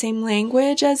lot of the same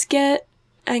language as Git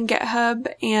and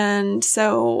GitHub. And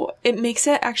so it makes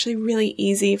it actually really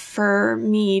easy for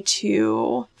me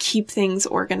to keep things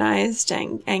organized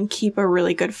and keep a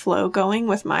really good flow going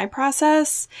with my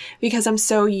process because I'm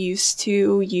so used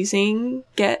to using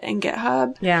Git and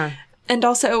GitHub. Yeah. And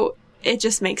also, it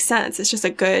just makes sense.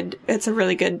 It's a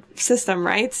really good system,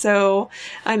 right? So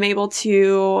I'm able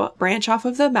to branch off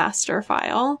of the master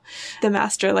file, the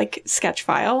master like sketch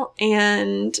file,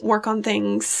 and work on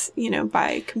things, you know,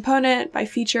 by component, by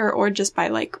feature, or just by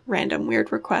like random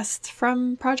weird requests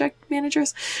from project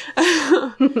managers.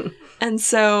 And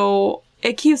so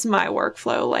it keeps my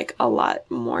workflow like a lot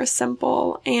more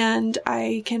simple, and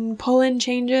I can pull in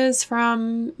changes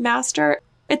from master.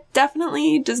 It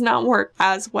definitely does not work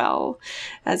as well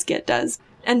as Git does,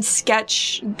 And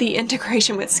Sketch, the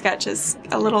integration with Sketch is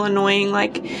a little annoying.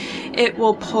 Like, it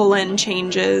will pull in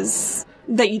changes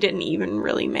that you didn't even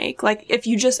really make. Like, if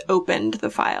you just opened the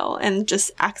file and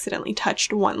just accidentally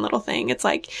touched one little thing, it's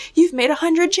like, you've made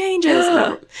 100 changes.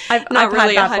 I've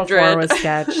really had that 100. before with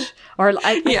Sketch. Or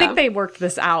I think they worked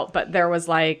this out, but there was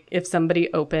like, if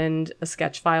somebody opened a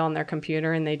Sketch file on their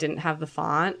computer and they didn't have the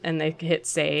font and they hit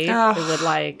save, it would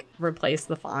like replace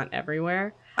the font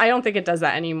everywhere. I don't think it does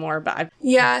that anymore, but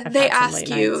I've they ask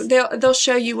you, they'll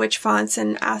show you which fonts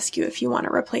and ask you if you want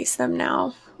to replace them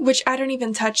now, which I don't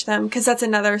even touch them, because that's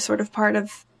another sort of part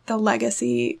of the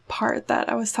legacy part that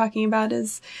I was talking about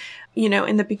is, you know,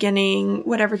 in the beginning,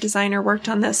 whatever designer worked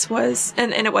on this was,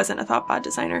 and it wasn't a Thoughtbot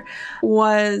designer,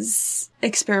 was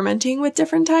experimenting with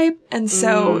different type. And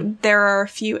so there are a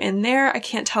few in there. I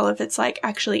can't tell if it's like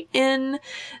actually in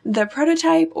the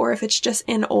prototype or if it's just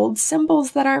in old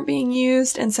symbols that aren't being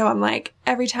used. And so I'm like,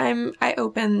 every time I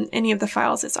open any of the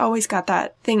files, it's always got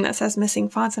that thing that says missing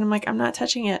fonts. And I'm like, I'm not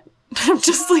touching it. I'm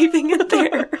just leaving it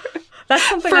there. That's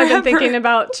something I've been thinking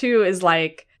about too, is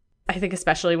like, I think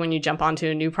especially when you jump onto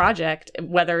a new project,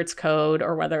 whether it's code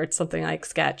or whether it's something like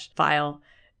Sketch file,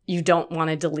 you don't want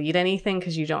to delete anything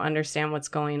because you don't understand what's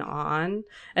going on.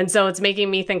 And so it's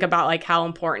making me think about like how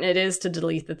important it is to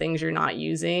delete the things you're not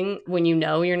using when you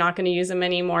know you're not going to use them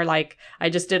anymore. Like, I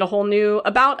just did a whole new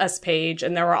About Us page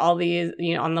and there were all these,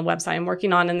 you know, on the website I'm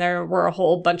working on, and there were a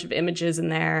whole bunch of images in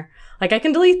there. Like, I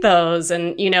can delete those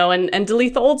and, you know, and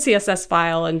delete the old CSS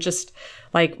file, and just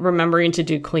like remembering to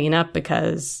do cleanup,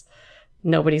 because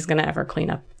nobody's going to ever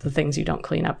clean up the things you don't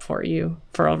clean up for you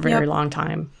for a very long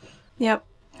time. Yep.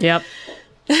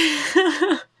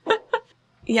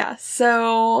 Yeah,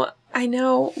 so I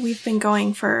know we've been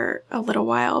going for a little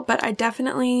while, but I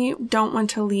definitely don't want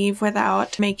to leave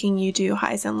without making you do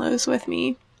highs and lows with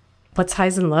me. What's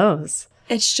highs and lows?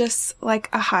 It's just like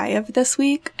a high of this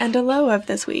week and a low of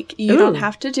this week. You don't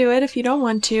have to do it if you don't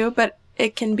want to, but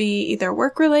it can be either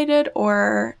work-related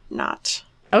or not.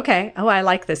 Okay. Oh, I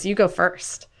like this. You go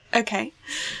first. Okay.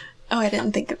 Oh, I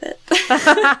didn't think of it.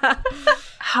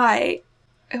 Hi.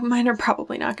 Mine are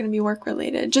probably not going to be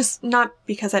work-related. Just not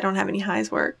because I don't have any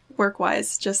highs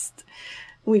work-wise. Just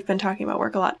we've been talking about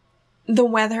work a lot. The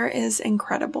weather is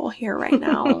incredible here right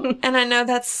now. And I know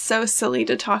that's so silly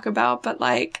to talk about, but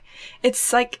like,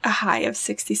 it's like a high of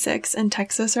 66 in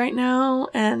Texas right now,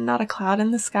 and not a cloud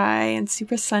in the sky, and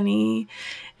super sunny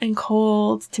and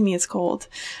cold. To me, it's cold.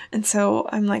 And so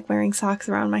I'm like wearing socks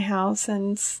around my house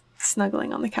and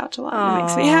snuggling on the couch a lot. And it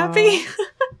makes me happy.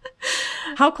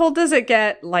 How cold does it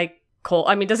get? Like, cold?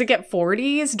 I mean, does it get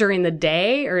 40s during the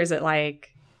day, or is it like...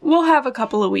 We'll have a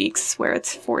couple of weeks where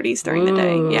it's 40s during the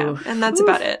day. Yeah. And that's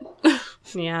about it.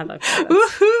 Yeah. That's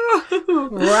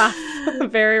rough.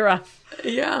 Very rough.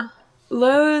 Yeah.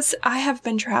 Lows, I have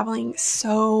been traveling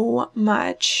so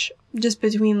much just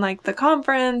between like the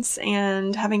conference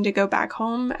and having to go back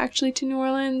home actually to New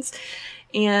Orleans,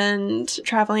 and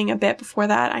traveling a bit before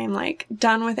that. I am like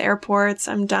done with airports.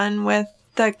 I'm done with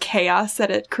the chaos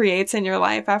that it creates in your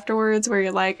life afterwards, where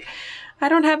you're like, I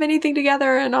don't have anything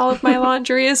together and all of my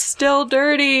laundry is still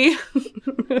dirty.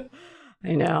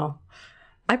 I know.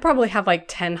 I probably have like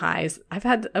 10 highs. I've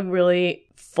had a really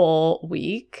full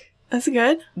week. That's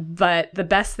good. But the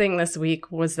best thing this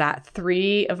week was that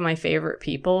 3 of my favorite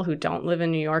people who don't live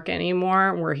in New York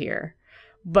anymore were here.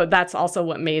 But that's also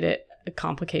what made it a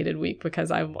complicated week,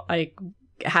 because I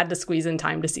had to squeeze in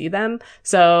time to see them.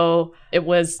 So it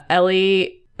was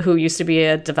Ellie, who used to be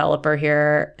a developer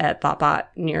here at Thoughtbot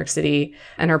New York City,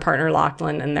 and her partner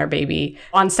Lachlan and their baby.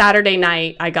 On Saturday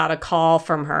night, I got a call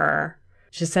from her.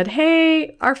 She said,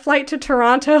 hey, our flight to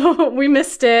Toronto, we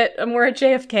missed it, and we're at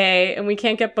JFK, and we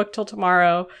can't get booked till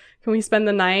tomorrow. Can we spend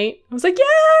the night? I was like,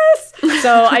 yes!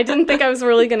 So I didn't think I was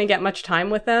really going to get much time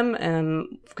with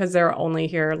them, because they're only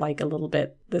here like a little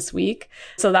bit this week.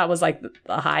 So that was like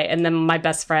a high. And then my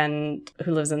best friend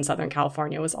who lives in Southern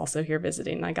California was also here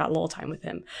visiting, and I got a little time with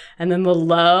him. And then the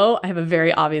low, I have a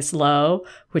very obvious low,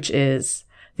 which is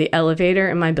the elevator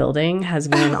in my building has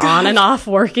been on and off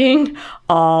working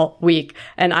all week.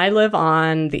 And I live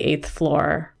on the 8th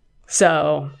floor.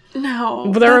 So... No,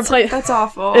 that's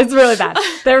awful. It's really bad.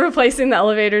 They're replacing the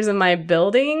elevators in my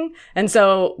building. And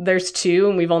so there's 2,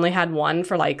 and we've only had 1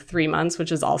 for like 3 months,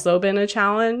 which has also been a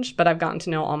challenge. But I've gotten to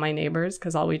know all my neighbors,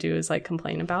 because all we do is like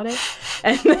complain about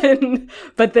it.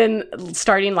 But then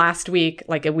starting last week,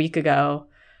 like a week ago,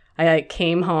 I like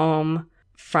came home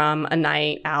from a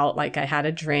night out. Like, I had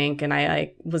a drink, and I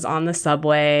like was on the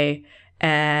subway,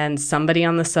 and somebody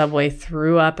on the subway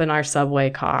threw up in our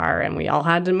subway car, and we all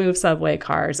had to move subway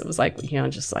cars. It was like, you know,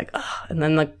 just like, ugh. And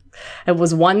then it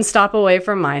was one stop away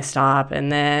from my stop.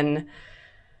 And then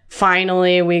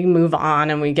finally we move on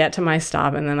and we get to my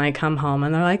stop. And then I come home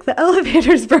and they're like, the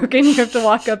elevator's broken. You have to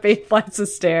walk up 8 flights of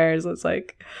stairs. It's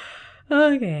like,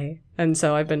 okay. And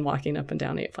so I've been walking up and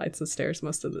down 8 flights of stairs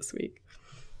most of this week.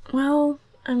 Well,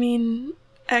 I mean,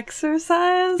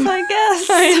 exercise, I guess.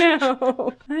 I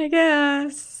know. I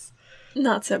guess.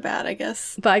 Not so bad, I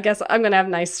guess. But I guess I'm going to have a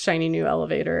nice, shiny new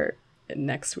elevator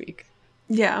next week.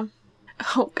 Yeah.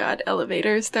 Oh, God,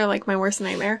 elevators. They're like my worst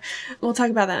nightmare. We'll talk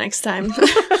about that next time.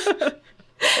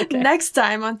 Okay. Next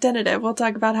time on Tentative, we'll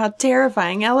talk about how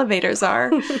terrifying elevators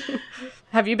are.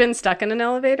 Have you been stuck in an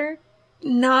elevator?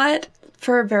 Not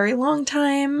for a very long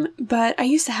time, but I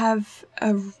used to have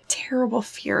a terrible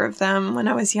fear of them when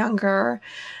I was younger.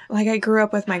 Like, I grew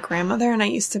up with my grandmother, and I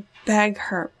used to beg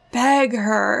her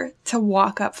to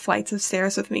walk up flights of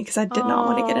stairs with me because I did not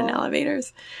want to get in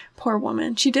elevators. Poor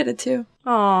woman. She did it too.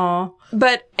 Aww.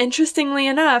 But interestingly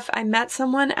enough, I met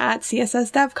someone at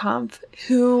CSS DevConf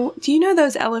who, do you know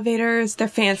those elevators? They're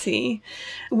fancy,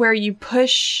 where you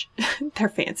push, they're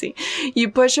fancy. You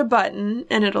push a button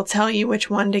and it'll tell you which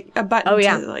one to, a button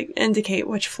to like indicate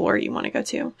which floor you want to go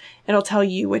to. It'll tell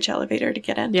you which elevator to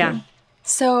get into. Yeah.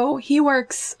 So he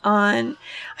works on,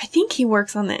 I think he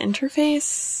works on the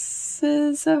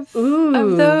interfaces of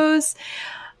those.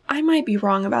 I might be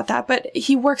wrong about that, but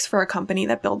he works for a company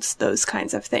that builds those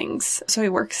kinds of things. So he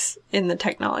works in the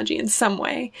technology in some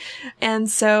way. And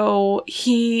so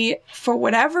he, for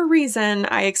whatever reason,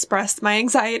 I expressed my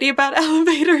anxiety about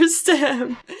elevators to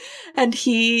him. And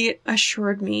he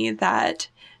assured me that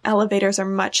elevators are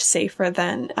much safer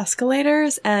than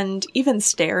escalators and even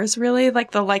stairs, really.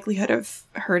 Like, the likelihood of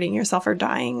hurting yourself or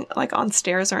dying, like, on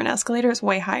stairs or an escalator is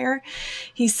way higher.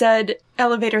 He said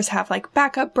elevators have, like,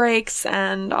 backup brakes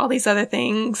and all these other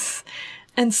things.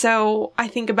 And so I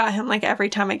think about him, like, every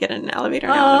time I get in an elevator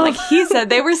now. And, like, he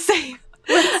said they were safe.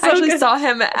 I actually saw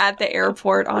him at the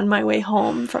airport on my way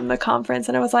home from the conference,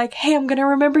 and I was like, hey, I'm going to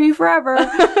remember you forever.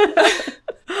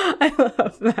 I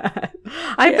love that.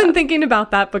 I've been thinking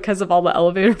about that because of all the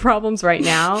elevator problems right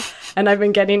now. And I've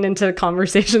been getting into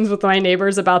conversations with my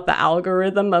neighbors about the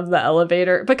algorithm of the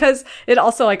elevator, because it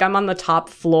also, like, I'm on the top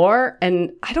floor,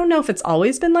 and I don't know if it's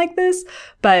always been like this,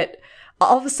 but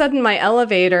all of a sudden my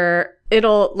elevator,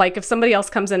 it'll, like, if somebody else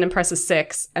comes in and presses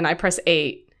 6 and I press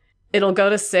 8, it'll go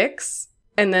to 6.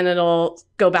 And then it'll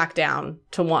go back down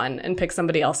to 1 and pick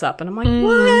somebody else up. And I'm like,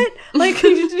 what? Like,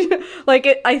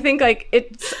 I think, like,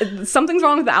 it's something's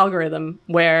wrong with the algorithm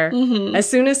where as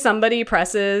soon as somebody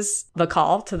presses the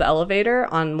call to the elevator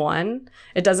on 1,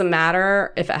 it doesn't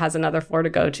matter if it has another floor to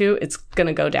go to, it's going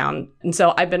to go down. And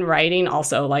so I've been riding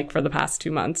also, like, for the past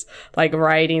 2 months, like,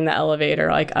 riding the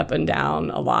elevator, like, up and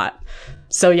down a lot.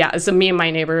 So yeah, so me and my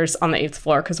neighbors on the 8th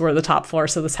floor, because we're the top floor,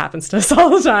 so this happens to us all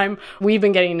the time. We've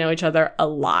been getting to know each other a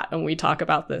lot, and we talk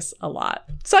about this a lot.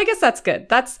 So I guess that's good.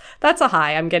 That's a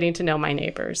high. I'm getting to know my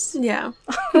neighbors. Yeah,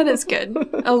 that is good.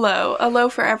 A low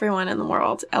for everyone in the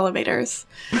world. Elevators.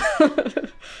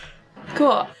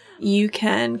 Cool. You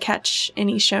can catch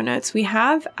any show notes we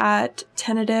have at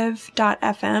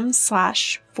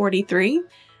tentative.fm/43.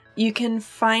 You can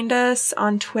find us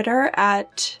on Twitter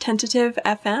at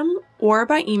tentativefm or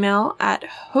by email at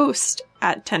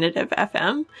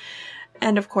host@tentativefm.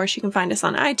 And of course, you can find us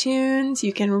on iTunes.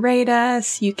 You can rate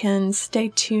us. You can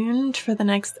stay tuned for the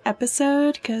next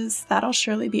episode, because that'll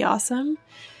surely be awesome.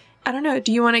 I don't know.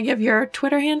 Do you want to give your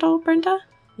Twitter handle, Brenda?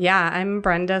 Yeah, I'm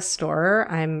Brenda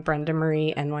Storer. I'm Brenda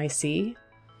Marie NYC.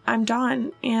 I'm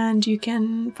Dawn, and you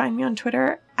can find me on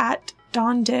Twitter at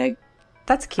DawnDig.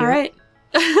 That's cute. All right.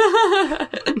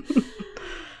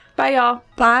 Bye, y'all.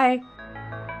 Bye.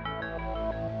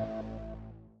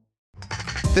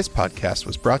 This podcast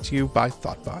was brought to you by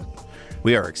Thoughtbot.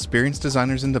 We are experienced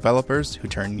designers and developers who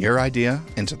turn your idea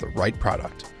into the right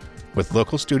product. With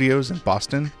local studios in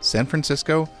Boston, San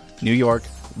Francisco, New York,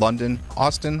 London,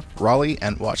 Austin, Raleigh,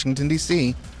 and Washington,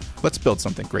 D.C., let's build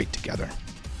something great together.